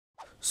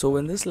So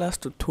in this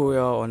last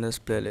tutorial on this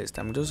playlist,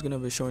 I'm just going to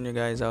be showing you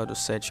guys how to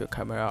set your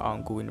camera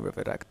angle in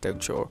Revit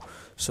architecture.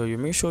 So you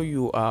make sure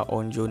you are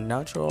on your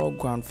natural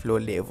ground floor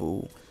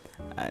level,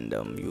 and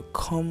you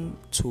come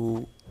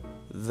to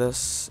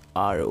this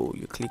arrow,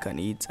 you click on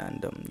it,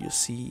 and you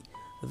see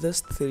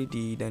this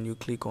 3D, then you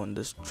click on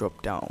this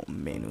drop down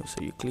menu.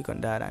 So you click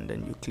on that and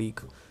then you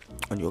click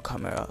on your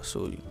camera.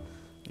 So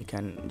you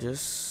can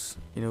just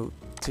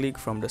click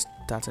from the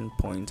starting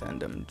point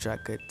and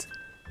drag it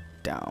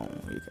down.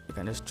 You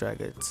can just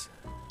drag it,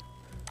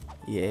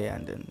 yeah,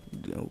 and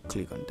then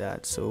click on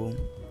that. So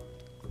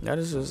that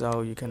is just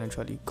how you can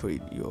actually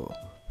create your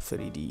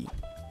 3D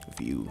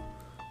view.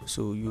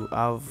 So you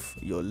have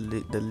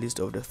the list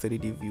of the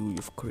 3D view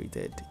you've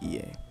created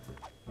here.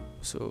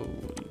 So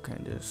you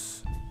can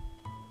just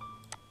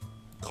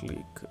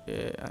click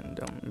and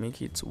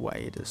make it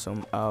wide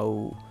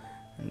somehow,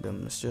 and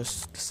it's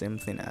just the same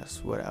thing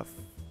as what I've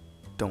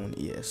done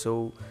here.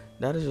 So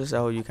that is just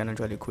how you can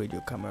actually create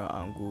your camera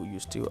angle. You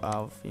still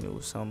have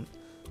some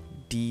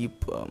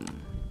deep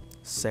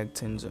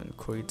sections on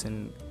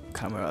creating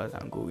camera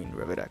angle in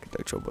Revit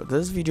architecture, but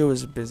this video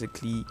is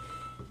basically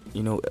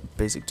a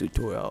basic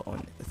tutorial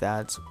on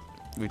that,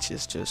 which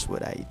is just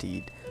what I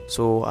did.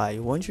 So I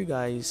want you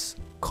guys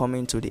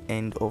coming to the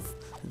end of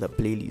the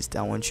playlist,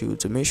 I want you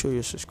to make sure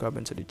you're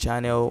subscribing to the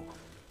channel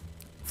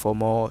for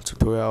more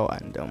tutorial,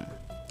 and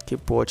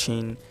keep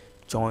watching,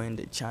 join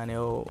the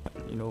channel,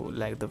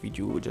 like the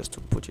video just to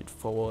push it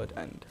forward,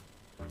 and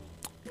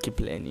keep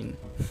learning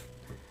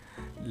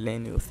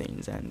learn new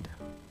things, and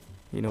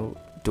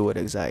do what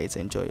excites,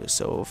 enjoy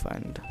yourself,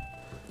 and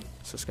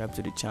subscribe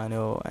to the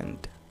channel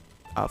and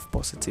have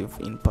positive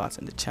impact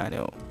on the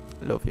channel.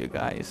 Love you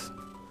guys.